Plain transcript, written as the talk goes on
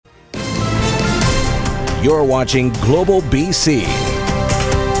You're watching Global BC.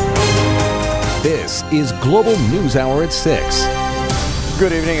 This is Global News Hour at 6.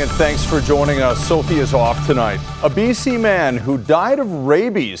 Good evening and thanks for joining us. Sophie is off tonight. A BC man who died of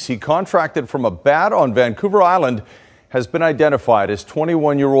rabies he contracted from a bat on Vancouver Island has been identified as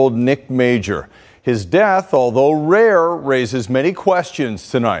 21-year-old Nick Major. His death, although rare, raises many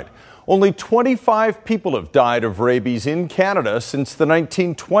questions tonight. Only 25 people have died of rabies in Canada since the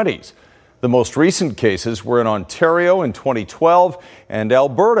 1920s. The most recent cases were in Ontario in 2012 and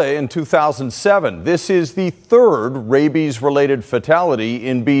Alberta in 2007. This is the third rabies-related fatality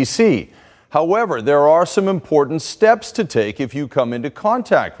in BC. However, there are some important steps to take if you come into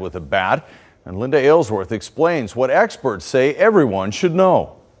contact with a bat, and Linda Aylesworth explains what experts say everyone should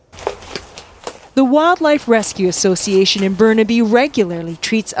know. The Wildlife Rescue Association in Burnaby regularly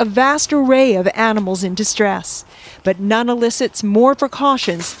treats a vast array of animals in distress, but none elicits more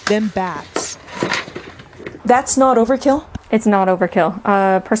precautions than bats. That's not overkill? It's not overkill.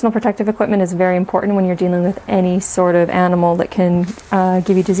 Personal protective equipment is very important when you're dealing with any sort of animal that can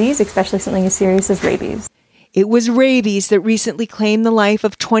give you disease, especially something as serious as rabies. It was rabies that recently claimed the life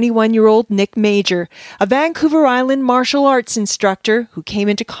of 21-year-old Nick Major, a Vancouver Island martial arts instructor who came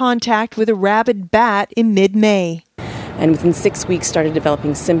into contact with a rabid bat in mid-May. And within 6 weeks started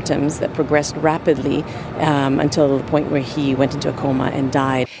developing symptoms that progressed rapidly until the point where he went into a coma and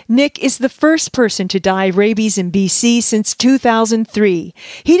died. Nick is the first person to die of rabies in BC since 2003.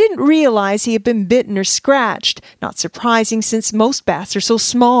 He didn't realize he had been bitten or scratched, not surprising since most bats are so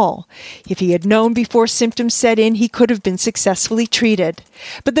small. If he had known before symptoms set in, he could have been successfully treated.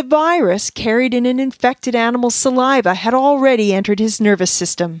 But the virus, carried in an infected animal's saliva, had already entered his nervous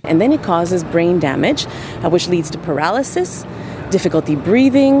system. And then it causes brain damage, which leads to paralysis, difficulty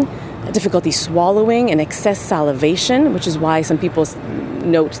breathing, difficulty swallowing, and excess salivation, which is why some people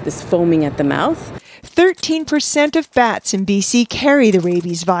note this foaming at the mouth. 13% of bats in BC carry the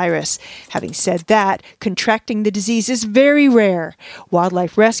rabies virus. Having said that, contracting the disease is very rare.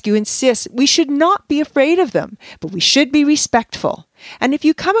 Wildlife Rescue insists we should not be afraid of them, but we should be respectful. And if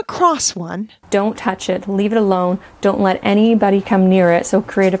you come across one, don't touch it, leave it alone, don't let anybody come near it, so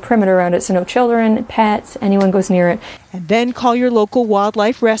create a perimeter around it so no children, pets, anyone goes near it. And then call your local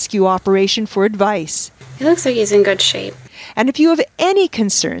wildlife rescue operation for advice. He looks like he's in good shape. And if you have any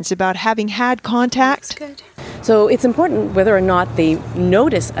concerns about having had contact, so it's important whether or not they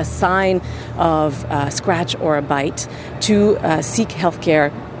notice a sign of a scratch or a bite to seek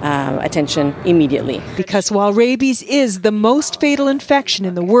healthcare attention immediately. Because while rabies is the most fatal infection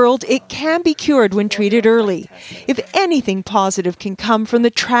in the world, it can be cured when treated early. If anything positive can come from the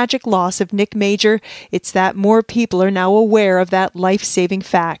tragic loss of Nick Major, it's that more people are now aware of that life-saving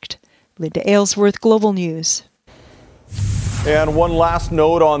fact. Linda Aylesworth, Global News. And one last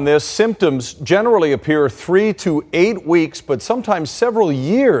note on this. Symptoms generally appear 3 to 8 weeks, but sometimes several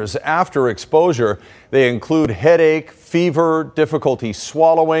years after exposure. They include headache, fever, difficulty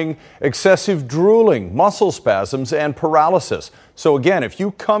swallowing, excessive drooling, muscle spasms, and paralysis. So again, if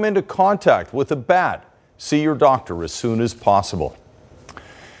you come into contact with a bat, see your doctor as soon as possible.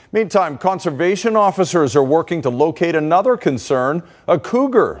 Meantime, conservation officers are working to locate another concern, a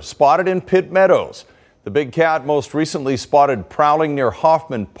cougar spotted in Pitt Meadows. The big cat most recently spotted prowling near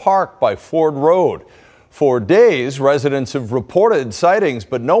Hoffman Park by Ford Road. For days, residents have reported sightings,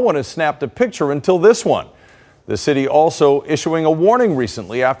 but no one has snapped a picture until this one. The city also issuing a warning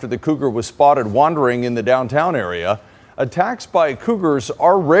recently after the cougar was spotted wandering in the downtown area. Attacks by cougars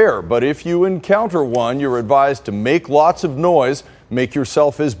are rare, but if you encounter one, you're advised to make lots of noise, make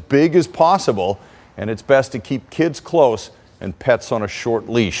yourself as big as possible, and it's best to keep kids close and pets on a short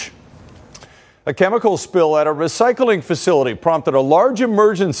leash. A chemical spill at a recycling facility prompted a large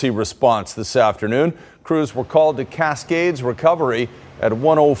emergency response this afternoon. Crews were called to Cascades Recovery at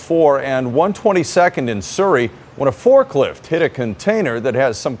 104 and 122nd in Surrey when a forklift hit a container that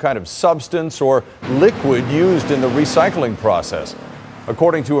has some kind of substance or liquid used in the recycling process.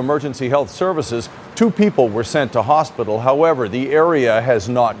 According to Emergency Health Services, 2 people were sent to hospital. However, the area has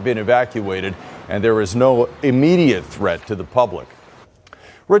not been evacuated and there is no immediate threat to the public.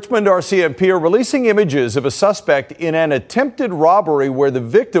 Richmond RCMP are releasing images of a suspect in an attempted robbery where the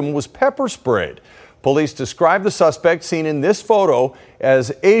victim was pepper sprayed. Police describe the suspect seen in this photo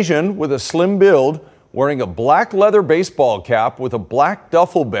as Asian with a slim build, wearing a black leather baseball cap with a black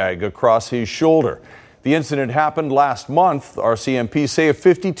duffel bag across his shoulder. The incident happened last month. RCMP say a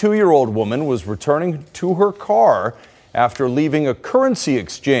 52-year-old woman was returning to her car after leaving a currency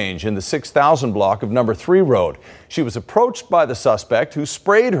exchange in the 6000 block of number 3 Road. She was approached by the suspect who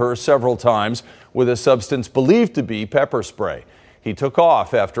sprayed her several times with a substance believed to be pepper spray. He took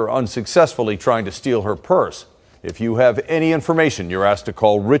off after unsuccessfully trying to steal her purse. If you have any information, you're asked to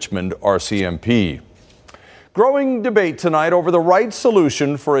call Richmond RCMP. Growing debate tonight over the right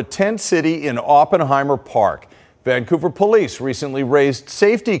solution for a tent city in Oppenheimer Park. Vancouver police recently raised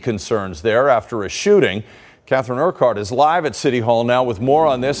safety concerns there after a shooting. Catherine Urquhart is live at City Hall now with more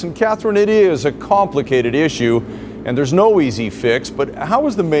on this. And Catherine, it is a complicated issue and there's no easy fix, but how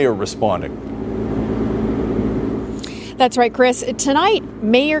is the mayor responding? That's right, Chris. Tonight,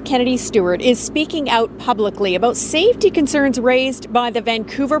 Mayor Kennedy Stewart is speaking out publicly about safety concerns raised by the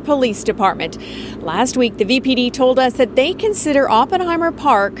Vancouver Police Department. Last week, the VPD told us that they consider Oppenheimer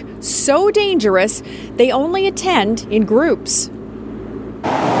Park so dangerous, they only attend in groups.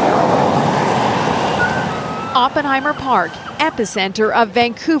 Oppenheimer Park, epicenter of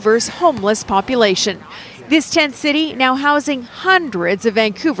Vancouver's homeless population. This tent city now housing hundreds of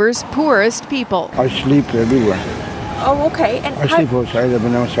Vancouver's poorest people. I sleep everywhere. Oh, okay. And I sleep outside. I've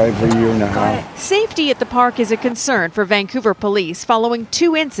been outside for a year and a half. Safety at the park is a concern for Vancouver police following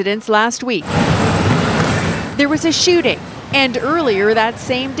 2 incidents last week. There was a shooting, and earlier that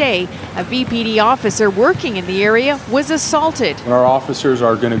same day, a VPD officer working in the area was assaulted. Our officers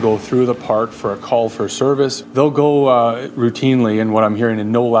are going to go through the park for a call for service. They'll go routinely, and what I'm hearing,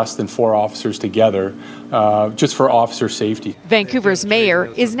 in no less than 4 officers together, just for officer safety. Vancouver's mayor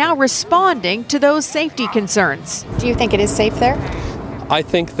is now responding to those safety concerns. Do you think it is safe there? I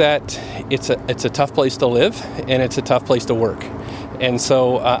think that it's a tough place to live, and it's a tough place to work. And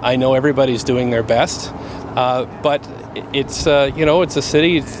so I know everybody's doing their best, but it's it's a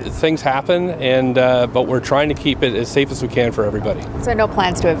city. Things happen, and but we're trying to keep it as safe as we can for everybody. So no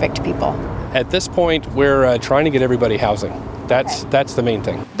plans to evict people? At this point, we're trying to get everybody housing. That's the main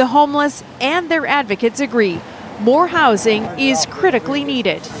thing. The homeless and their advocates agree. More housing is critically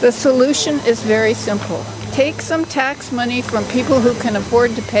needed. The solution is very simple. Take some tax money from people who can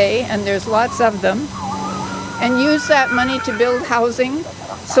afford to pay, and there's lots of them, and use that money to build housing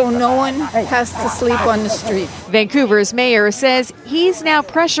so no one has to sleep on the street. Vancouver's mayor says he's now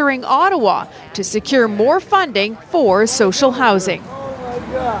pressuring Ottawa to secure more funding for social housing.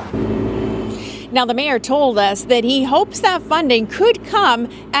 Now, the mayor told us that he hopes that funding could come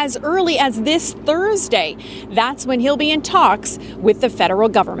as early as this Thursday. That's when he'll be in talks with the federal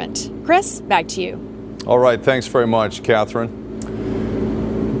government. Chris, back to you. All right, thanks very much,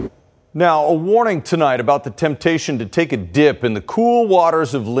 Catherine. Now, a warning tonight about the temptation to take a dip in the cool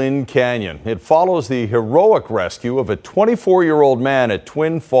waters of Lynn Canyon. It follows the heroic rescue of a 24-year-old man at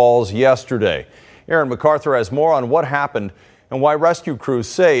Twin Falls yesterday. Aaron MacArthur has more on what happened and why rescue crews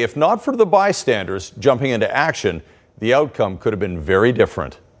say if not for the bystanders jumping into action, the outcome could have been very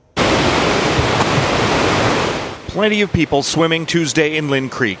different. Plenty of people swimming Tuesday in Lynn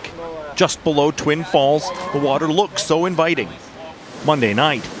Creek. Just below Twin Falls, the water looks so inviting. Monday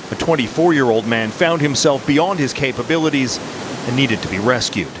night, a 24-year-old man found himself beyond his capabilities and needed to be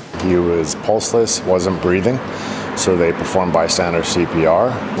rescued. He was pulseless, wasn't breathing, so they performed bystander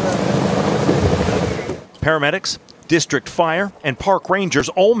CPR. Paramedics, district fire, and park rangers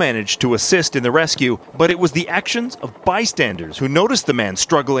all managed to assist in the rescue, but it was the actions of bystanders who noticed the man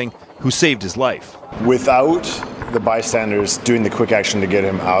struggling who saved his life. Without the bystanders doing the quick action to get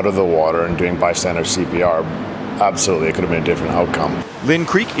him out of the water and doing bystander CPR, absolutely, it could have been a different outcome. Lynn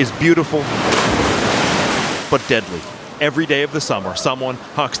Creek is beautiful, but deadly. Every day of the summer, someone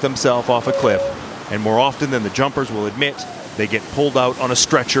hucks themselves off a cliff, and more often than the jumpers will admit, they get pulled out on a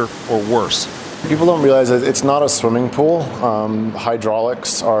stretcher or worse. People don't realize that it's not a swimming pool.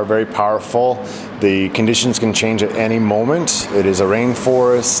 Hydraulics are very powerful. The conditions can change at any moment. It is a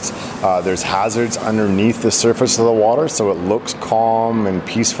rainforest. There's hazards underneath the surface of the water, so it looks calm and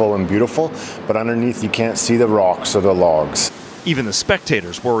peaceful and beautiful, but underneath you can't see the rocks or the logs. Even the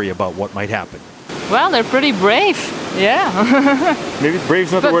spectators worry about what might happen. Well, they're pretty brave, yeah. Maybe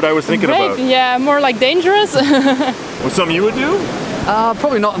brave's not the word I was thinking brave, about. Yeah, more like dangerous. Was something you would do?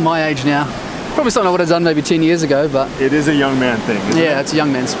 Probably not at my age now. Probably something I would have done maybe 10 years ago, but... It is a young man thing, isn't it? Yeah, it's a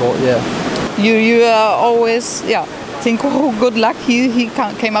young man sport, yeah. You always, think, oh, good luck, he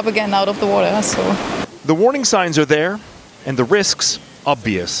came up again out of the water, so... The warning signs are there, and the risks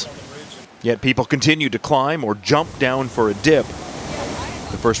obvious. Yet people continue to climb or jump down for a dip.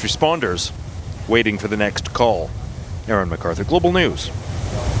 The first responders waiting for the next call. Aaron MacArthur, Global News.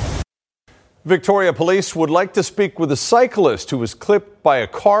 Victoria Police would like to speak with a cyclist who was clipped by a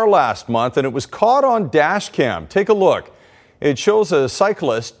car last month, and it was caught on dash cam. Take a look. It shows a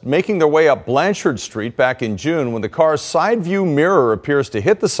cyclist making their way up Blanchard Street back in June when the car's side view mirror appears to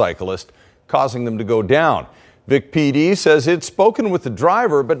hit the cyclist, causing them to go down. Vic PD says it's spoken with the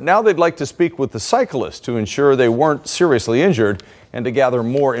driver, but now they'd like to speak with the cyclist to ensure they weren't seriously injured and to gather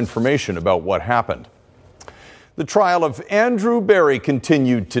more information about what happened. The trial of Andrew Berry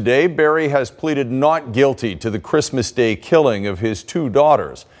continued today. Berry has pleaded not guilty to the Christmas Day killing of his two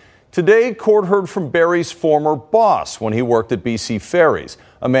daughters. Today, court heard from Berry's former boss when he worked at BC Ferries,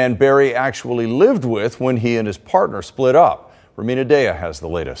 a man Berry actually lived with when he and his partner split up. Romina Dea has the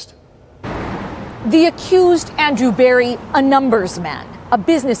latest. The accused, Andrew Berry, a numbers man, a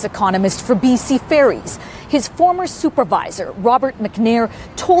business economist for BC Ferries. His former supervisor, Robert McNair,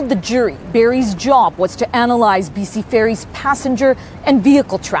 told the jury Berry's job was to analyze BC Ferries' passenger and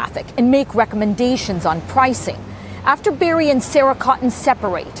vehicle traffic and make recommendations on pricing. After Berry and Sarah Cotton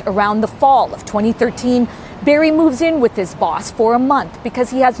separate around the fall of 2013, Berry moves in with his boss for a month because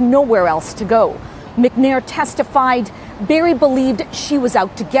he has nowhere else to go. McNair testified Berry believed she was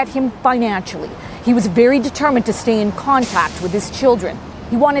out to get him financially. He was very determined to stay in contact with his children.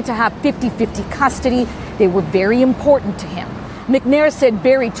 He wanted to have 50-50 custody. They were very important to him. McNair said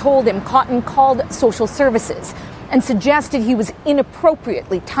Berry told him Cotton called social services and suggested he was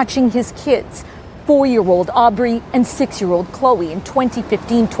inappropriately touching his kids, 4-year-old Aubrey and 6-year-old Chloe, in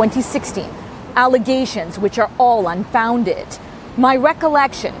 2015-2016. Allegations which are all unfounded. My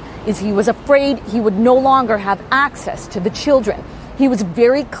recollection is he was afraid he would no longer have access to the children. He was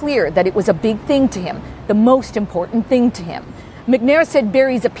very clear that it was a big thing to him, the most important thing to him. McNair said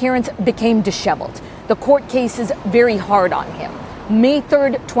Berry's appearance became disheveled. The court case is very hard on him. May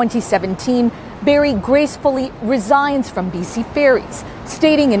 3rd, 2017, Berry gracefully resigns from BC Ferries,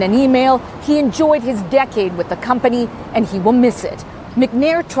 stating in an email he enjoyed his decade with the company and he will miss it.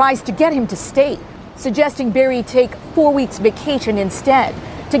 McNair tries to get him to stay, suggesting Berry take 4 weeks vacation instead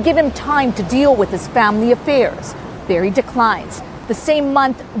to give him time to deal with his family affairs. Berry declines. The same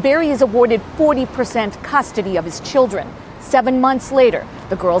month, Berry is awarded 40% custody of his children. 7 months later,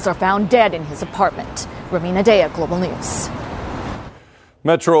 the girls are found dead in his apartment. Romina Dea, Global News.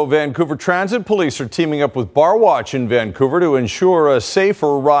 Metro Vancouver Transit Police are teaming up with Bar Watch in Vancouver to ensure a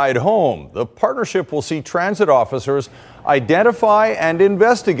safer ride home. The partnership will see transit officers identify and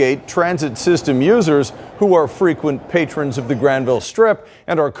investigate transit system users who are frequent patrons of the Granville Strip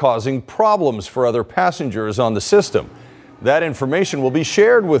and are causing problems for other passengers on the system. That information will be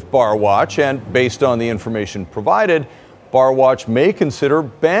shared with Bar Watch, and based on the information provided, Bar Watch may consider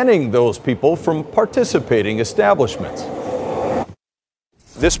banning those people from participating establishments.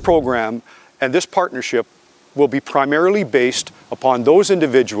 This program and this partnership will be primarily based upon those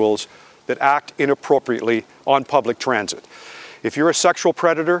individuals that act inappropriately on public transit. If you're a sexual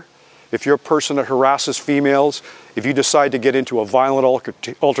predator, if you're a person that harasses females, if you decide to get into a violent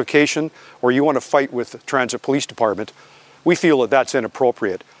altercation, or you want to fight with the Transit Police Department, we feel that that's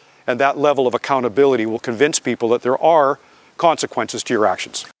inappropriate. And that level of accountability will convince people that there are consequences to your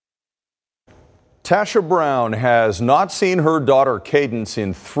actions. Tasha Brown has not seen her daughter Cadence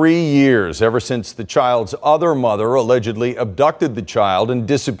in 3 years, ever since the child's other mother allegedly abducted the child and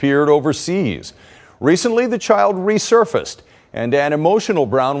disappeared overseas. Recently, the child resurfaced, and an emotional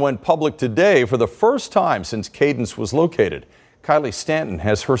Brown went public today for the first time since Cadence was located. Kylie Stanton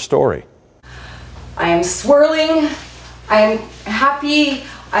has her story. I am swirling, I am happy,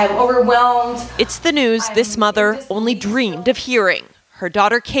 I am overwhelmed. It's the news this mother only dreamed of hearing. Her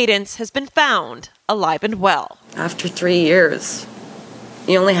daughter Cadence has been found alive and well. After 3 years,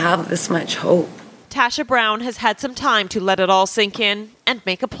 you only have this much hope. Tasha Brown has had some time to let it all sink in and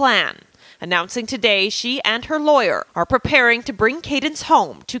make a plan, announcing today she and her lawyer are preparing to bring Cadence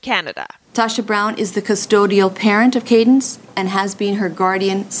home to Canada. Tasha Brown is the custodial parent of Cadence and has been her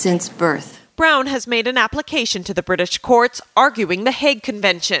guardian since birth. Brown has made an application to the British courts arguing the Hague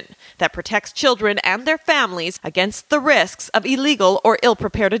Convention that protects children and their families against the risks of illegal or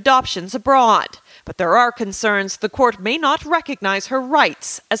ill-prepared adoptions abroad. But there are concerns the court may not recognize her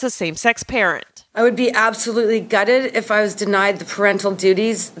rights as a same-sex parent. I would be absolutely gutted if I was denied the parental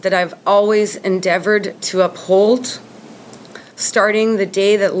duties that I've always endeavored to uphold, starting the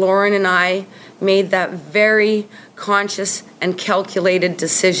day that Lauren and I made that very conscious and calculated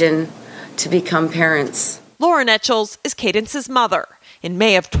decision to become parents. Lauren Etchells is Cadence's mother. In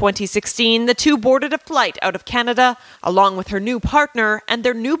May of 2016, the two boarded a flight out of Canada along with her new partner and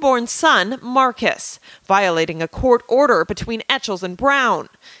their newborn son, Marcus, violating a court order between Etchells and Brown.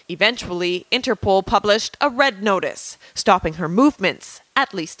 Eventually, Interpol published a red notice, stopping her movements,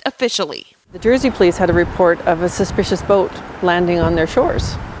 at least officially. The Jersey police had a report of a suspicious boat landing on their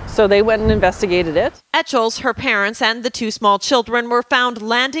shores. So they went and investigated it. Etchells, her parents, and the two small children were found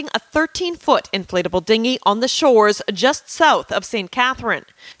landing a 13-foot inflatable dinghy on the shores just south of St. Catherine.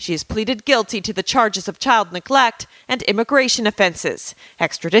 She has pleaded guilty to the charges of child neglect and immigration offences.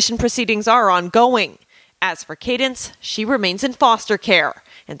 Extradition proceedings are ongoing. As for Cadence, she remains in foster care,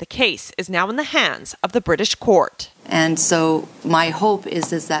 and the case is now in the hands of the British court. And so my hope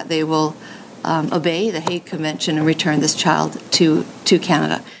is that they will obey the Hague Convention and return this child to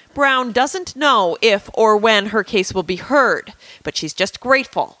Canada. Brown doesn't know if or when her case will be heard, but she's just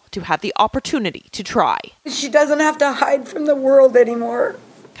grateful to have the opportunity to try. She doesn't have to hide from the world anymore.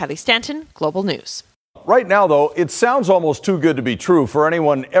 Kylie Stanton, Global News. Right now, though, it sounds almost too good to be true for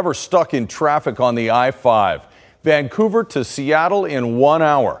anyone ever stuck in traffic on the I-5. Vancouver to Seattle in 1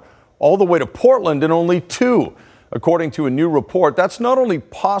 hour, all the way to Portland in only 2. According to a new report, that's not only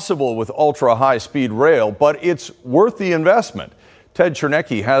possible with ultra-high-speed rail, but it's worth the investment. Ted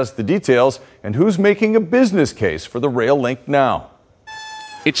Chernecki has the details and who's making a business case for the rail link now.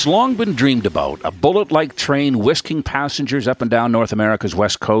 It's long been dreamed about, a bullet-like train whisking passengers up and down North America's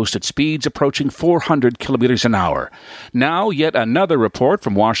west coast at speeds approaching 400 kilometers an hour. Now, yet another report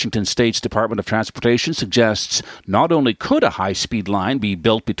from Washington State's Department of Transportation suggests not only could a high-speed line be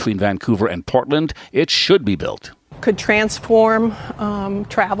built between Vancouver and Portland, it should be built. Could transform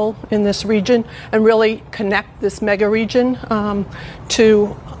travel in this region and really connect this mega region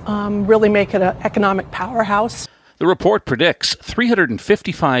to really make it an economic powerhouse. The report predicts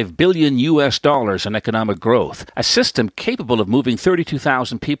 $355 billion in economic growth, a system capable of moving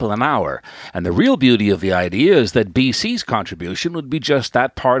 32,000 people an hour. And the real beauty of the idea is that BC's contribution would be just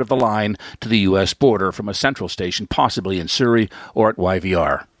that part of the line to the U.S. border from a central station, possibly in Surrey or at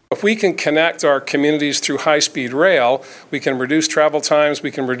YVR. If we can connect our communities through high-speed rail, we can reduce travel times, we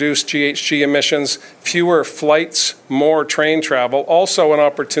can reduce GHG emissions, fewer flights, more train travel, also an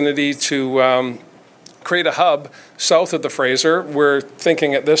opportunity to create a hub south of the Fraser. We're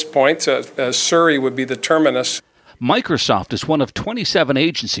thinking at this point Surrey would be the terminus. Microsoft is one of 27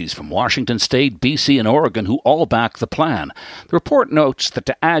 agencies from Washington State, BC, and Oregon who all back the plan. The report notes that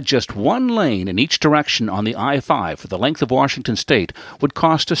to add just one lane in each direction on the I-5 for the length of Washington State would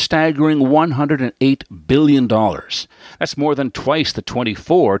cost a staggering $108 billion. That's more than twice the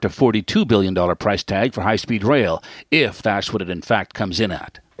 $24 to $42 billion price tag for high-speed rail, if that's what it in fact comes in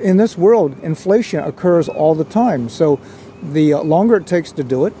at. In this world, inflation occurs all the time, so the longer it takes to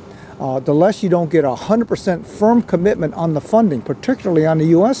do it, the less you don't get 100% firm commitment on the funding, particularly on the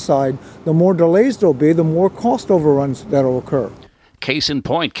U.S. side, the more delays there'll be, the more cost overruns that'll occur. Case in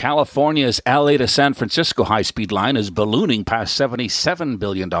point, California's LA to San Francisco high-speed line is ballooning past $77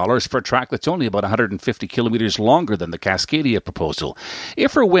 billion for a track that's only about 150 kilometers longer than the Cascadia proposal.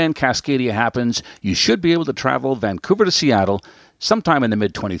 If or when Cascadia happens, you should be able to travel Vancouver to Seattle sometime in the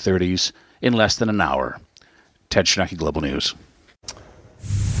mid-2030s in less than an hour. Ted Chernecki, Global News.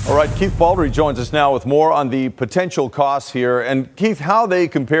 All right, Keith Baldry joins us now with more on the potential costs here. And Keith, how they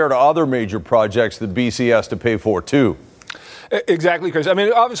compare to other major projects that BC has to pay for too. Exactly, Chris. I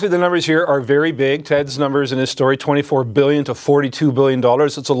mean, obviously the numbers here are very big. Ted's numbers in his story, $24 billion to $42 billion.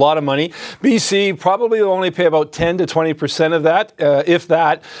 It's a lot of money. BC probably will only pay about 10 to 20% of that, if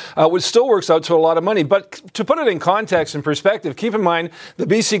that, which still works out to a lot of money. But to put it in context and perspective, keep in mind the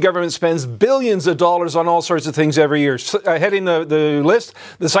BC government spends billions of dollars on all sorts of things every year. Heading the list,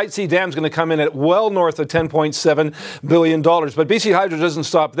 the Site C Dam is going to come in at well north of $10.7 billion. But BC Hydro doesn't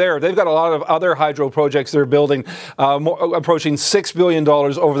stop there. They've got a lot of other hydro projects they're building, approaching $6 billion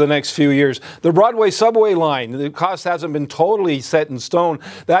over the next few years. The Broadway subway line, the cost hasn't been totally set in stone.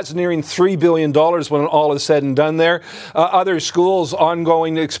 That's nearing $3 billion when all is said and done there. Other schools,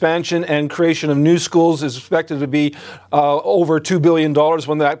 ongoing expansion and creation of new schools is expected to be over $2 billion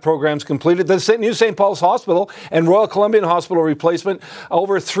when that program's completed. The new St. Paul's Hospital and Royal Columbian Hospital replacement,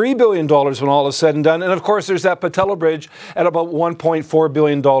 over $3 billion when all is said and done. And of course, there's that Patella Bridge at about $1.4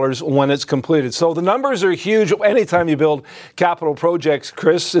 billion when it's completed. So the numbers are huge anytime you build capital projects,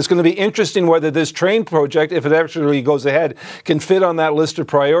 Chris. It's going to be interesting whether this train project, if it actually goes ahead, can fit on that list of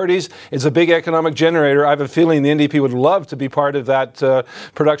priorities. It's a big economic generator. I have a feeling the NDP would love to be part of that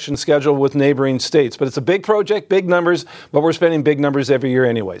production schedule with neighboring states. But it's a big project, big numbers, but we're spending big numbers every year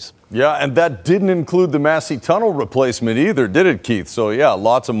anyways. Yeah, and that didn't include the Massey Tunnel replacement either, did it, Keith? So, yeah,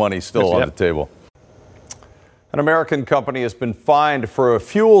 lots of money still on the table. An American company has been fined for a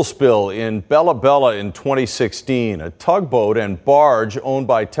fuel spill in Bella Bella in 2016. A tugboat and barge owned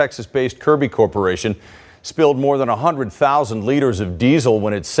by Texas-based Kirby Corporation spilled more than 100,000 liters of diesel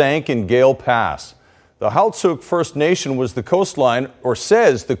when it sank in Gale Pass. The Haltsuk First Nation was the coastline, or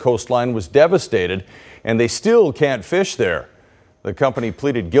says the coastline was devastated, and they still can't fish there. The company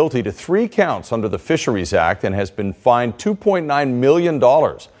pleaded guilty to 3 counts under the Fisheries Act and has been fined $2.9 million.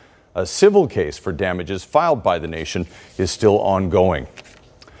 A civil case for damages filed by the nation is still ongoing.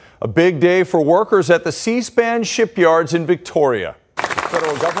 A big day for workers at the Seaspan shipyards in Victoria. The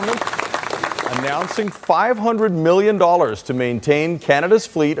federal government announcing $500 million to maintain Canada's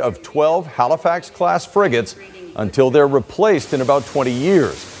fleet of 12 Halifax-class frigates until they're replaced in about 20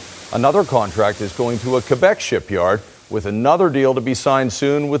 years. Another contract is going to a Quebec shipyard, with another deal to be signed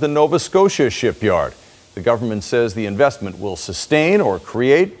soon with a Nova Scotia shipyard. The government says the investment will sustain or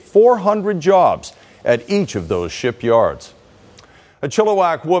create 400 jobs at each of those shipyards. A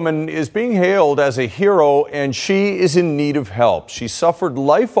Chilliwack woman is being hailed as a hero, and she is in need of help. She suffered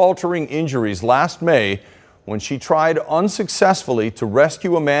life-altering injuries last May when she tried unsuccessfully to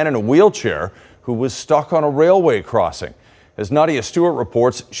rescue a man in a wheelchair who was stuck on a railway crossing. As Nadia Stewart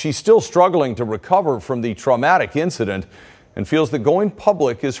reports, she's still struggling to recover from the traumatic incident and feels that going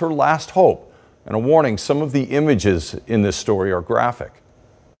public is her last hope. And a warning, some of the images in this story are graphic.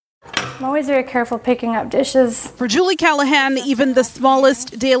 I'm always very careful picking up dishes. For Julie Callahan, even the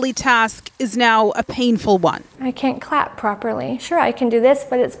smallest daily task is now a painful one. I can't clap properly. Sure, I can do this,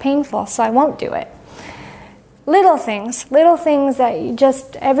 but it's painful, so I won't do it. Little things that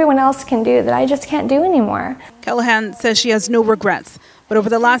just everyone else can do that I just can't do anymore. Callahan says she has no regrets, but over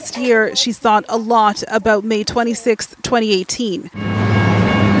the last year, she's thought a lot about May 26, 2018.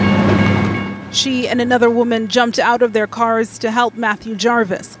 She and another woman jumped out of their cars to help Matthew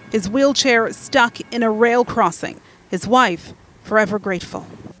Jarvis, his wheelchair stuck in a rail crossing. His wife, forever grateful.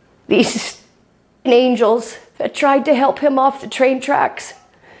 These angels that tried to help him off the train tracks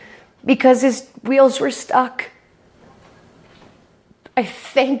because his wheels were stuck. I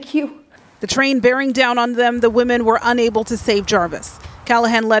thank you. The train bearing down on them, the women were unable to save Jarvis.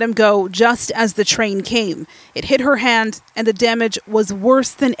 Callahan let him go just as the train came. It hit her hand, and the damage was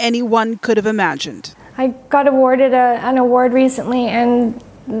worse than anyone could have imagined. I got awarded an award recently, and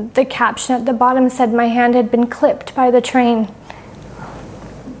the caption at the bottom said my hand had been clipped by the train.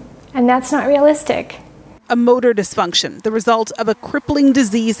 And that's not realistic. A motor dysfunction, the result of a crippling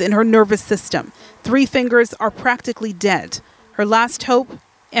disease in her nervous system. 3 fingers are practically dead. Her last hope,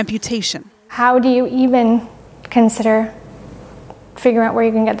 amputation. How do you even consider figuring out where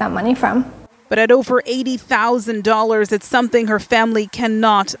you can get that money from? But at over $80,000, it's something her family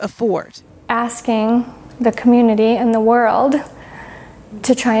cannot afford. Asking the community and the world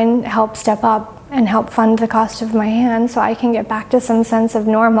to try and help step up and help fund the cost of my hand so I can get back to some sense of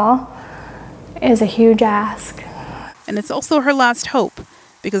normal is a huge ask. And it's also her last hope,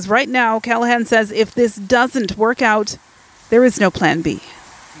 because right now, Callahan says if this doesn't work out, there is no plan B.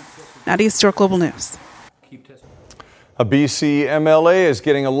 Nadia Stewart, Global News. A BC MLA is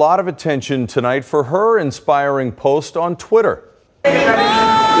getting a lot of attention tonight for her inspiring post on Twitter.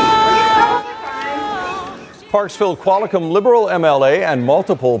 Parksville Qualicum Liberal MLA and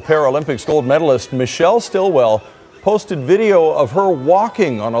multiple Paralympics gold medalist Michelle Stilwell posted video of her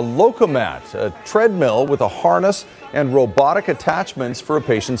walking on a Locomat, a treadmill with a harness and robotic attachments for a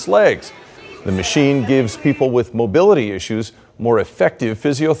patient's legs. The machine gives people with mobility issues more effective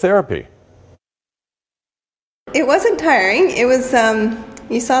physiotherapy. It wasn't tiring. It was,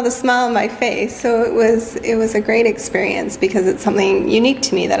 you saw the smile on my face, so it was a great experience because it's something unique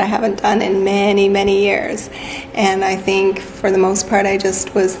to me that I haven't done in many, many years. And I think for the most part, I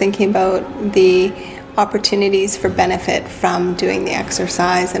just was thinking about the opportunities for benefit from doing the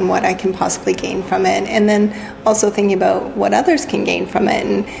exercise and what I can possibly gain from it. And then also thinking about what others can gain from it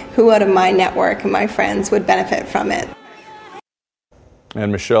and who out of my network and my friends would benefit from it. And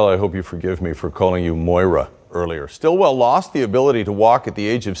Michelle, I hope you forgive me for calling you Moira earlier. Stilwell lost the ability to walk at the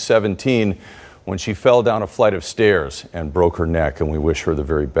age of 17 when she fell down a flight of stairs and broke her neck, and we wish her the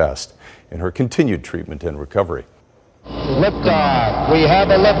very best in her continued treatment and recovery. Liftoff. We have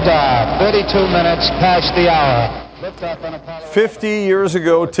a liftoff. 32 minutes past the hour. 50 years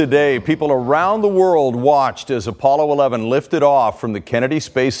ago today, people around the world watched as Apollo 11 lifted off from the Kennedy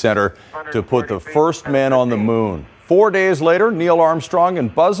Space Center to put the first man on the moon. 4 days later, Neil Armstrong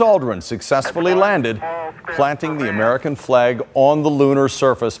and Buzz Aldrin successfully landed, planting the American flag on the lunar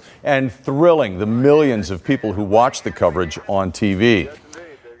surface and thrilling the millions of people who watched the coverage on TV.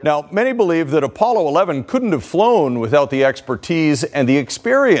 Now, many believe that Apollo 11 couldn't have flown without the expertise and the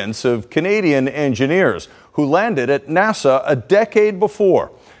experience of Canadian engineers who landed at NASA a decade before.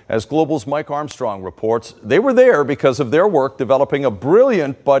 As Global's Mike Armstrong reports, they were there because of their work developing a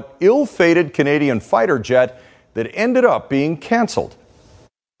brilliant but ill-fated Canadian fighter jet that ended up being canceled.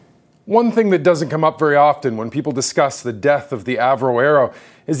 One thing that doesn't come up very often when people discuss the death of the Avro Arrow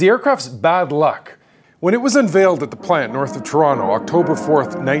is the aircraft's bad luck. When it was unveiled at the plant north of Toronto, October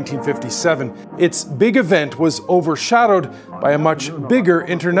 4th, 1957, its big event was overshadowed by a much bigger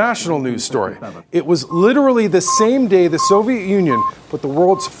international news story. It was literally the same day the Soviet Union put the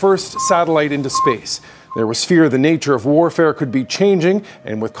world's first satellite into space. There was fear the nature of warfare could be changing,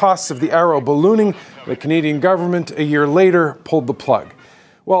 and with costs of the Arrow ballooning, the Canadian government a year later pulled the plug.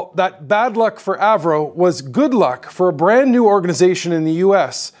 Well, that bad luck for Avro was good luck for a brand new organization in the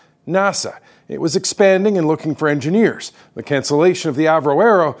US, NASA. It was expanding and looking for engineers. The cancellation of the Avro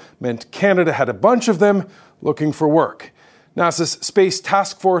Arrow meant Canada had a bunch of them looking for work. NASA's Space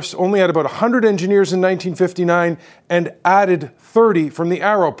Task Force only had about 100 engineers in 1959 and added 30 from the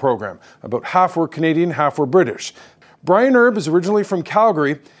Arrow program. About half were Canadian, half were British. Brian Erb is originally from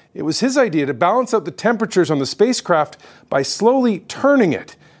Calgary. It was his idea to balance out the temperatures on the spacecraft by slowly turning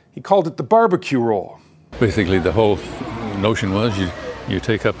it. He called it the barbecue roll. Basically, the whole notion was you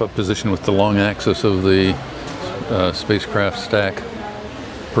take up a position with the long axis of the spacecraft stack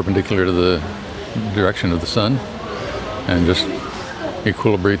perpendicular to the direction of the sun and just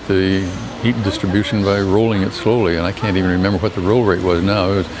equilibrate the heat distribution by rolling it slowly. And I can't even remember what the roll rate was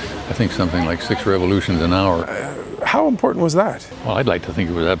now. It was, I think, something like 6 revolutions an hour. How important was that? Well, I'd like to think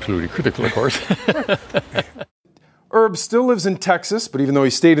it was absolutely critical, of course. Erb still lives in Texas, but even though he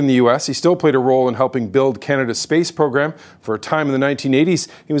stayed in the U.S., he still played a role in helping build Canada's space program. For a time in the 1980s,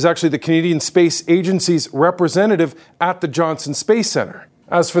 he was actually the Canadian Space Agency's representative at the Johnson Space Centre.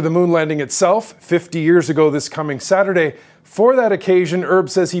 As for the moon landing itself, 50 years ago this coming Saturday, for that occasion, Erb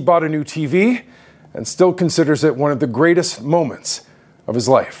says he bought a new TV and still considers it one of the greatest moments of his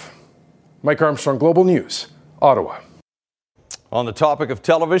life. Mike Armstrong, Global News, Ottawa. On the topic of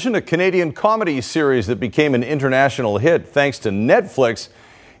television, a Canadian comedy series that became an international hit thanks to Netflix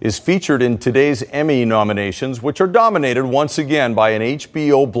is featured in today's Emmy nominations, which are dominated once again by an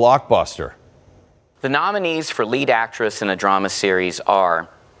HBO blockbuster. The nominees for lead actress in a drama series are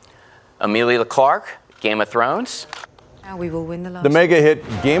Emilia Clarke, Game of Thrones. Now we will win The mega hit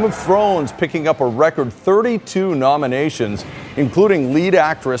Game of Thrones picking up a record 32 nominations, including lead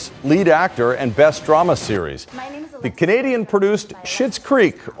actress, lead actor, and best drama series. The Canadian-produced Schitt's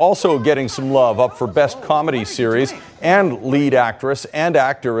Creek also getting some love, up for best comedy series and lead actress and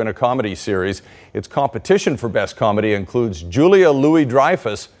actor in a comedy series. Its competition for best comedy includes Julia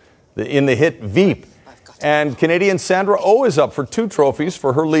Louis-Dreyfus in the hit Veep. And Canadian Sandra Oh is up for 2 trophies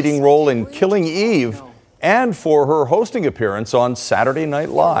for her leading role in Killing Eve and for her hosting appearance on Saturday Night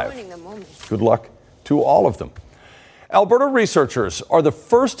Live. Good luck to all of them. Alberta researchers are the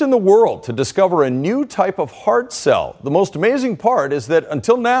first in the world to discover a new type of heart cell. The most amazing part is that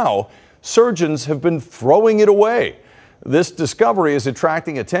until now, surgeons have been throwing it away. This discovery is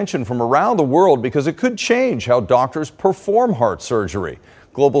attracting attention from around the world because it could change how doctors perform heart surgery.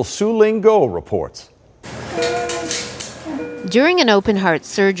 Global Su Ling Go reports. During an open heart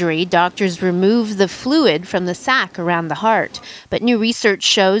surgery, doctors remove the fluid from the sac around the heart. But new research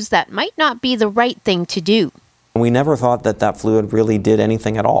shows that might not be the right thing to do. We never thought that fluid really did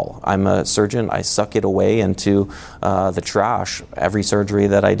anything at all. I'm a surgeon. I suck it away into the trash every surgery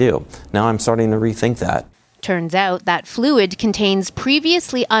that I do. Now I'm starting to rethink that. Turns out that fluid contains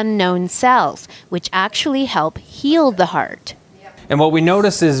previously unknown cells, which actually help heal the heart. And what we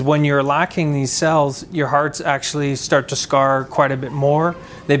notice is when you're lacking these cells, your hearts actually start to scar quite a bit more.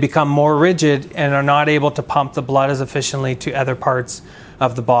 They become more rigid and are not able to pump the blood as efficiently to other parts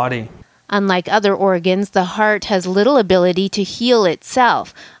of the body. Unlike other organs, the heart has little ability to heal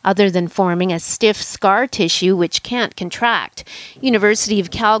itself, other than forming a stiff scar tissue which can't contract. University of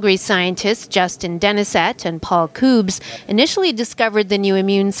Calgary scientists Justin Denisette and Paul Koobs initially discovered the new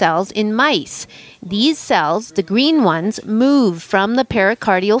immune cells in mice. These cells, the green ones, move from the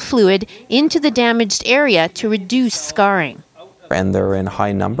pericardial fluid into the damaged area to reduce scarring. And they're in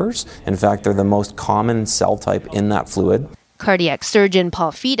high numbers. In fact, they're the most common cell type in that fluid. Cardiac surgeon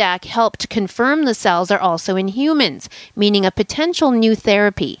Paul Fedak helped confirm the cells are also in humans, meaning a potential new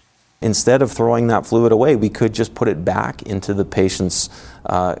therapy. Instead of throwing that fluid away, we could just put it back into the patient's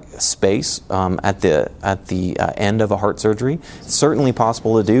space at the end of a heart surgery. It's certainly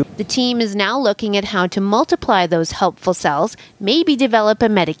possible to do. The team is now looking at how to multiply those helpful cells, maybe develop a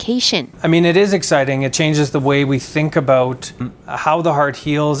medication. I mean, it is exciting. It changes the way we think about how the heart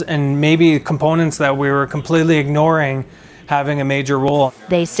heals and maybe components that we were completely ignoring having a major role.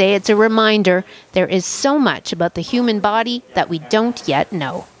 They say it's a reminder there is so much about the human body that we don't yet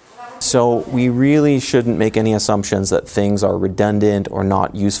know. So we really shouldn't make any assumptions that things are redundant or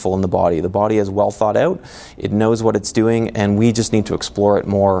not useful in the body. The body is well thought out, it knows what it's doing, and we just need to explore it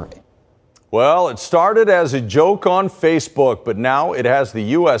more. Well, it started as a joke on Facebook, but now it has the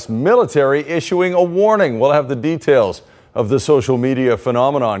U.S. military issuing a warning. We'll have the details of the social media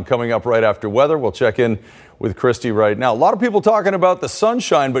phenomenon coming up right after weather. We'll check in with Christy right now. A lot of people talking about the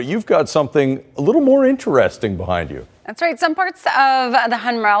sunshine, but you've got something a little more interesting behind you. That's right. Some parts of the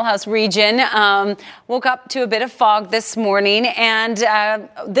Hun Ralhouse region woke up to a bit of fog this morning. And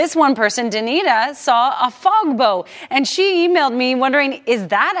this one person, Danita, saw a fog bow. And she emailed me wondering, is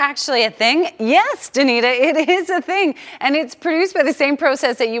that actually a thing? Yes, Danita, it is a thing. And it's produced by the same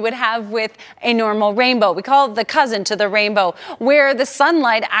process that you would have with a normal rainbow. We call it the cousin to the rainbow, where the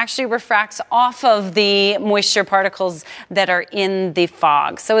sunlight actually refracts off of the moisture particles that are in the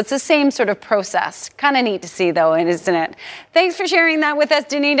fog. So it's the same sort of process. Kind of neat to see, though, isn't it? Thanks for sharing that with us,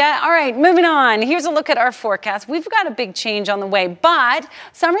 Danita. All right, moving on. Here's a look at our forecast. We've got a big change on the way, but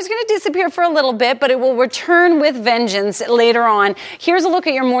summer's going to disappear for a little bit, but it will return with vengeance later on. Here's a look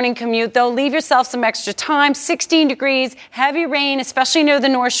at your morning commute, though. Leave yourself some extra time. 16 degrees, heavy rain, especially near the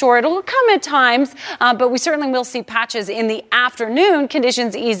North Shore. It'll come at times, but we certainly will see patches in the afternoon.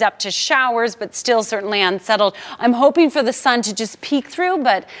 Conditions ease up to showers, but still certainly unsettled. I'm hoping for the sun to just peek through,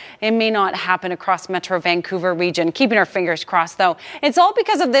 but it may not happen across Metro Vancouver region. Keeping our fingers crossed, though. It's all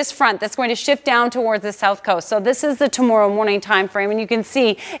because of this front that's going to shift down towards the south coast. So this is the tomorrow morning time frame, and you can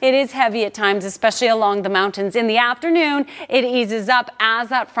see it is heavy at times, especially along the mountains. In the afternoon, it eases up as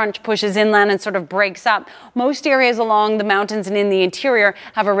that front pushes inland and sort of breaks up. Most areas along the mountains and in the interior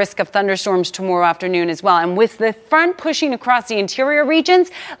have a risk of thunderstorms tomorrow afternoon as well. And with the front pushing across the interior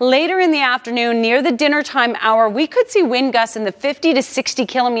regions, later in the afternoon, near the dinner time hour, we could see wind gusts in the 50 to 60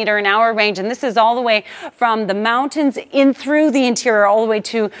 kilometer an hour range. And this is all the way from the mountains in through the interior all the way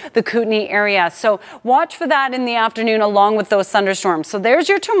to the Kootenay area. So watch for that in the afternoon along with those thunderstorms. So there's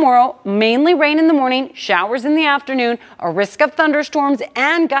your tomorrow. Mainly rain in the morning, showers in the afternoon, a risk of thunderstorms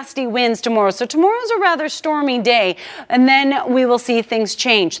and gusty winds tomorrow. So tomorrow's a rather stormy day. And then we will see things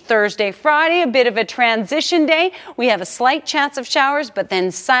change. Thursday, Friday, a bit of a transition day. We have a slight chance of showers, but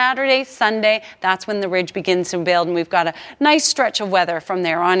then Saturday, Sunday, that's when the ridge begins to build. And we've got a nice stretch of weather from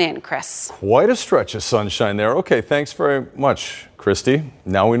there on in, Chris. Quite a stretch of sunshine there. Okay, thanks very much, Christy.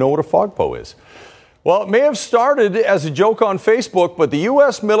 Now we know what a fog bow is. Well, it may have started as a joke on Facebook, but the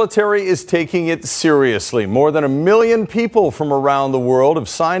U.S. military is taking it seriously. More than 1 million people from around the world have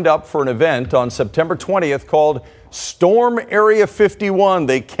signed up for an event on September 20th called Storm Area 51.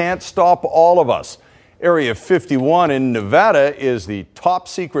 They can't stop all of us. Area 51 in Nevada is the top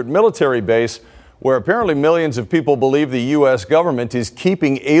secret military base where apparently millions of people believe the U.S. government is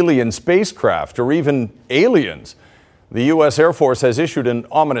keeping alien spacecraft or even aliens. The U.S. Air Force has issued an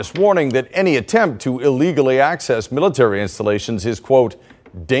ominous warning that any attempt to illegally access military installations is, quote,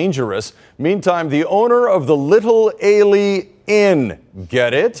 dangerous. Meantime, the owner of the Little Ailey Inn,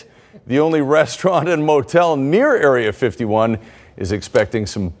 get it? The only restaurant and motel near Area 51 is expecting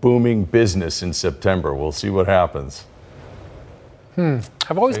some booming business in September. We'll see what happens.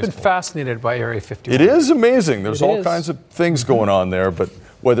 I've always been fascinated by Area 51. It is amazing. There's all kinds of things going on there, but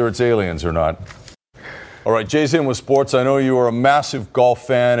whether it's aliens or not. All right, Jay's in with sports. I know you are a massive golf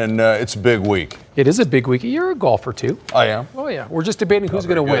fan, and it's a big week. It is a big week. You're a golfer, too. I am. Oh, yeah. We're just debating who's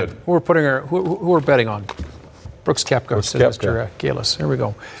going to win. Who we're betting on. Brooks Koepka, said Mr. Galis. Here we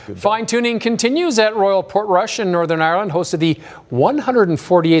go. Fine-tuning continues at Royal Portrush in Northern Ireland, hosted the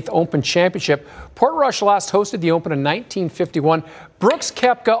 148th Open Championship. Portrush last hosted the Open in 1951. Brooks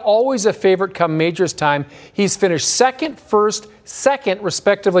Koepka, always a favorite come majors time. He's finished second, first, second,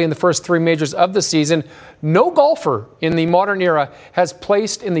 respectively, in the first three majors of the season. No golfer in the modern era has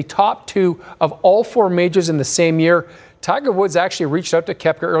placed in the top two of all four majors in the same year. Tiger Woods actually reached out to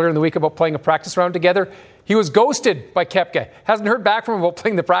Koepka earlier in the week about playing a practice round together. He was ghosted by Koepka. Hasn't heard back from him about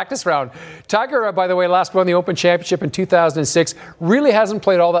playing the practice round. Tiger, by the way, last won the Open Championship in 2006. Really hasn't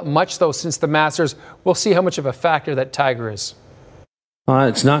played all that much, though, since the Masters. We'll see how much of a factor that Tiger is.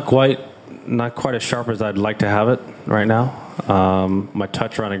 It's not quite as sharp as I'd like to have it right now. My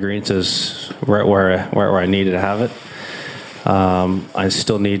touch around the greens is right where I needed to have it. I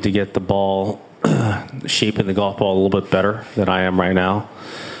still need to get the ball, shaping the golf ball a little bit better than I am right now.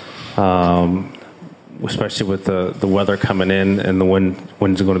 Especially with the weather coming in and the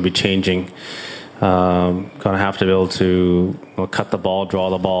winds are going to be changing. Going to have to be able to cut the ball, draw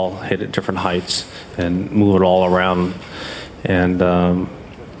the ball, hit at different heights, and move it all around. And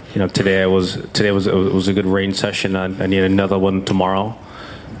today it was a good range session. I need another one tomorrow,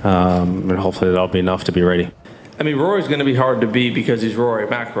 and hopefully that'll be enough to be ready. I mean, Rory's going to be hard to beat because he's Rory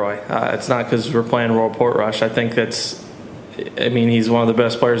McIlroy. It's not because we're playing Royal Portrush. I think he's one of the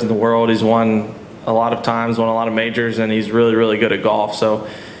best players in the world. He's won a lot of times, won a lot of majors, and he's really, really good at golf. So,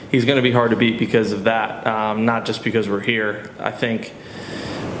 he's going to be hard to beat because of that, not just because we're here. I think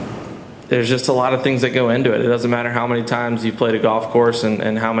there's just a lot of things that go into it. It doesn't matter how many times you've played a golf course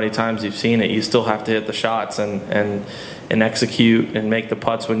and how many times you've seen it. You still have to hit the shots and execute and make the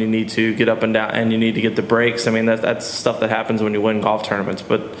putts when you need to, get up and down, and you need to get the breaks. I mean, that's stuff that happens when you win golf tournaments.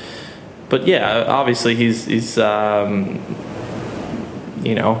 But yeah, obviously he's I'm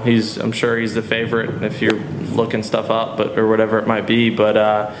sure he's the favorite if you're looking stuff up, or whatever it might be. But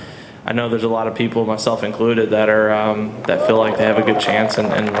I know there's a lot of people, myself included, that are that feel like they have a good chance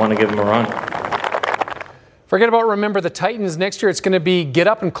and want to give them a run. Forget about Remember the Titans. Next year it's going to be get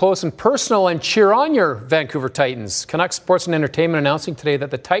up and close and personal and cheer on your Vancouver Titans. Canucks Sports and Entertainment announcing today that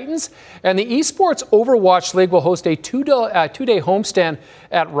the Titans and the Esports Overwatch League will host a two-day homestand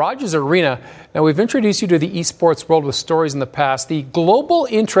at Rogers Arena. Now, we've introduced you to the esports world with stories in the past. The global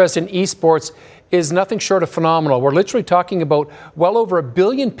interest in esports is nothing short of phenomenal. We're literally talking about well over 1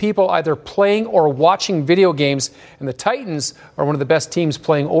 billion people either playing or watching video games, and the Titans are one of the best teams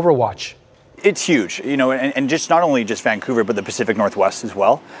playing Overwatch. It's huge, and just not only just Vancouver, but the Pacific Northwest as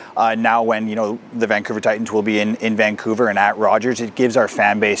well. Now when, the Vancouver Titans will be in Vancouver and at Rogers, it gives our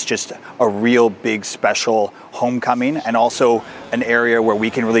fan base just a real big special homecoming, and also an area where we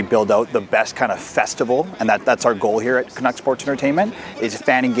can really build out the best kind of festival. And that's our goal here at Canucks Sports Entertainment, is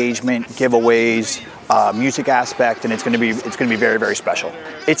fan engagement, giveaways, music aspect, and it's going to be very, very special.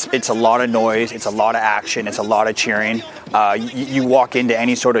 It's a lot of noise, it's a lot of action, it's a lot of cheering. You walk into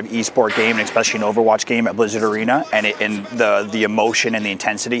any sort of esport game, and especially an Overwatch game at Blizzard Arena, and the emotion and the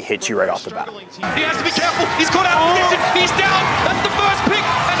intensity hits you right off the bat. He has to be careful. He's caught out of position. He's down. That's the first pick,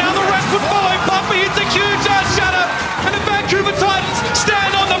 and now the rest would follow. Buffer hits a huge shatter, and the Vancouver Titans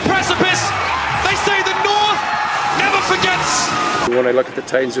stand on the precipice. They say the North never forgets. When I look at the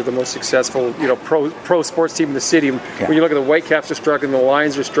Titans, they're the most successful, pro sports team in the city. Yeah. When you look at the Whitecaps are struggling, the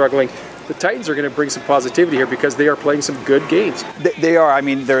Lions are struggling. The Titans are going to bring some positivity here because they are playing some good games. They are. I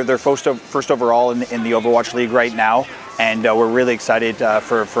mean, they're first overall in the Overwatch League right now, and we're really excited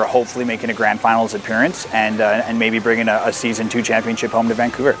for hopefully making a grand finals appearance and maybe bringing a Season 2 championship home to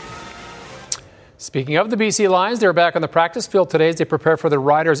Vancouver. Speaking of the BC Lions, they're back on the practice field today as they prepare for the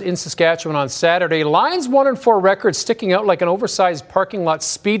Riders in Saskatchewan on Saturday. Lions 1-4 record sticking out like an oversized parking lot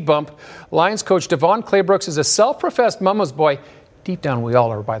speed bump. Lions coach Devon Claybrooks is a self-professed mama's boy. Deep down we all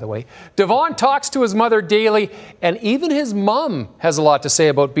are, by the way. Devon talks to his mother daily, and even his mom has a lot to say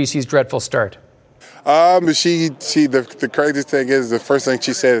about BC's dreadful start. The craziest thing is, the first thing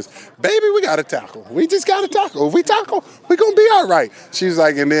she said is, "Baby, we got to tackle. We just got to tackle. If we tackle, we're going to be all right." She's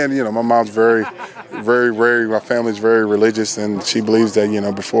like, and then, my mom's very, very, my family's very religious, and she believes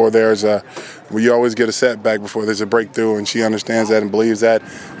that, before you always get a setback before there's a breakthrough, and she understands that and believes that.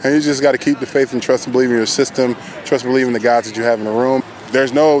 And you just got to keep the faith and trust and believe in your system, trust and believe in the guys that you have in the room.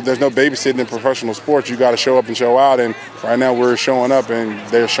 There's no babysitting in professional sports. You got to show up and show out, and right now we're showing up and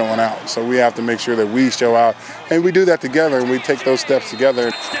they're showing out. So we have to make sure that we show out, and we do that together, and we take those steps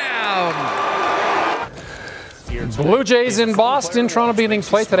together. Blue Jays in Boston. Toronto beginning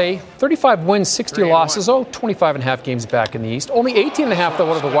play today. 35 wins, 60 losses. 25.5 games back in the East. Only 18.5 though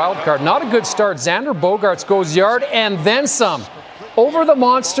out of the wild card. Not a good start. Xander Bogaerts goes yard and then some. Over the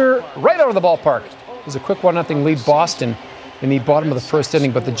monster, right out of the ballpark. It was a quick 1-0 lead Boston in the bottom of the first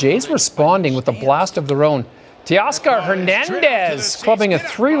inning, but the Jays responding with a blast of their own. Teoscar Hernandez clubbing a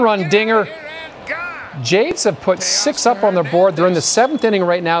 3-run dinger. Jays have put 6 up on their board. They're in the 7th inning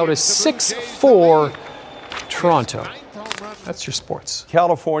right now. It is 6-4 Toronto. That's your sports.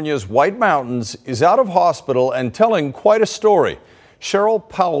 California's White Mountains is out of hospital and telling quite a story. Cheryl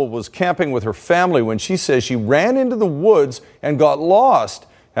Powell was camping with her family when she says she ran into the woods and got lost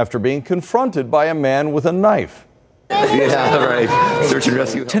after being confronted by a man with a knife. Yeah, right. Search and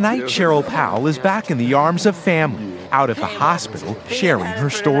rescue. Tonight, Cheryl Powell is back in the arms of family, out at the hospital, sharing her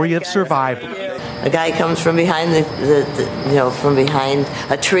story of survival. A guy comes from behind from behind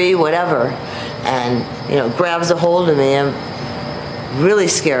a tree, whatever, and grabs a hold of me. I'm really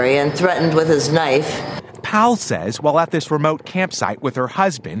scary and threatened with his knife. Powell says while at this remote campsite with her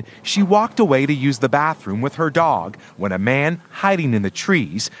husband, she walked away to use the bathroom with her dog when a man hiding in the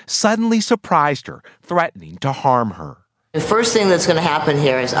trees suddenly surprised her, threatening to harm her. The first thing that's going to happen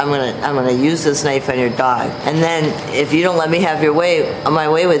here is I'm going to use this knife on your dog, and then if you don't let me have my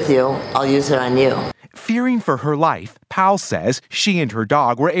way with you, I'll use it on you. Fearing for her life, Powell says she and her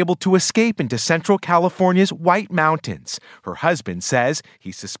dog were able to escape into Central California's White Mountains. Her husband says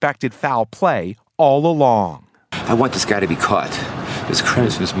he suspected foul play all along. I want this guy to be caught.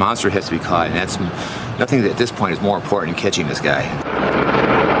 This monster has to be caught, and that's nothing that at this point is more important than catching this guy.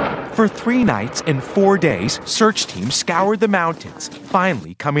 For 3 nights and 4 days, search teams scoured the mountains,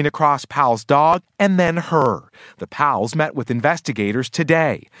 finally coming across Pal's dog and then her. The Pals met with investigators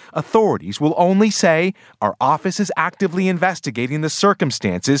today. Authorities will only say, our office is actively investigating the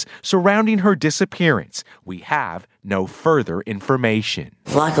circumstances surrounding her disappearance. We have no further information.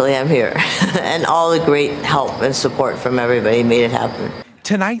 Luckily, I'm here, and all the great help and support from everybody made it happen.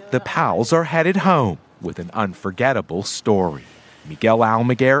 Tonight, the Pals are headed home with an unforgettable story. Miguel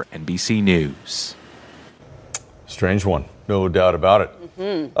Almaguer, NBC News. Strange one, no doubt about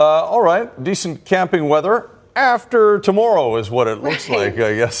it. All right, decent camping weather after tomorrow is what it looks like.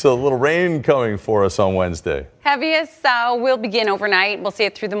 I guess a little rain coming for us on Wednesday. Heaviest will begin overnight. We'll see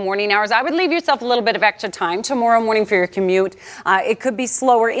it through the morning hours. I would leave yourself a little bit of extra time tomorrow morning for your commute. It could be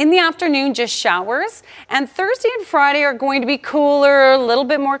slower in the afternoon, just showers. And Thursday and Friday are going to be cooler, a little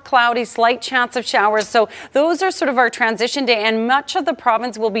bit more cloudy, slight chance of showers. So those are sort of our transition day. And much of the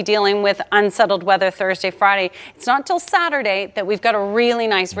province will be dealing with unsettled weather Thursday, Friday. It's not till Saturday that we've got a really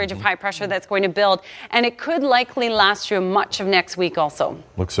nice ridge of high pressure that's going to build. And it could likely last through much of next week also.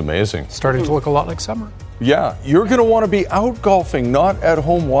 Looks amazing. Starting to look a lot like summer. Yeah, you're going to want to be out golfing, not at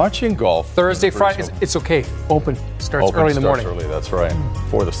home watching golf. Thursday, Friday, it's okay. Open starts early in the morning. Early, that's right.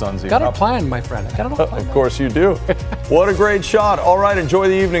 Before the sun's even got up. a plan, my friend. I got it all planned. Of course you do. What a great shot. All right, enjoy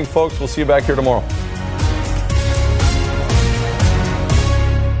the evening, folks. We'll see you back here tomorrow.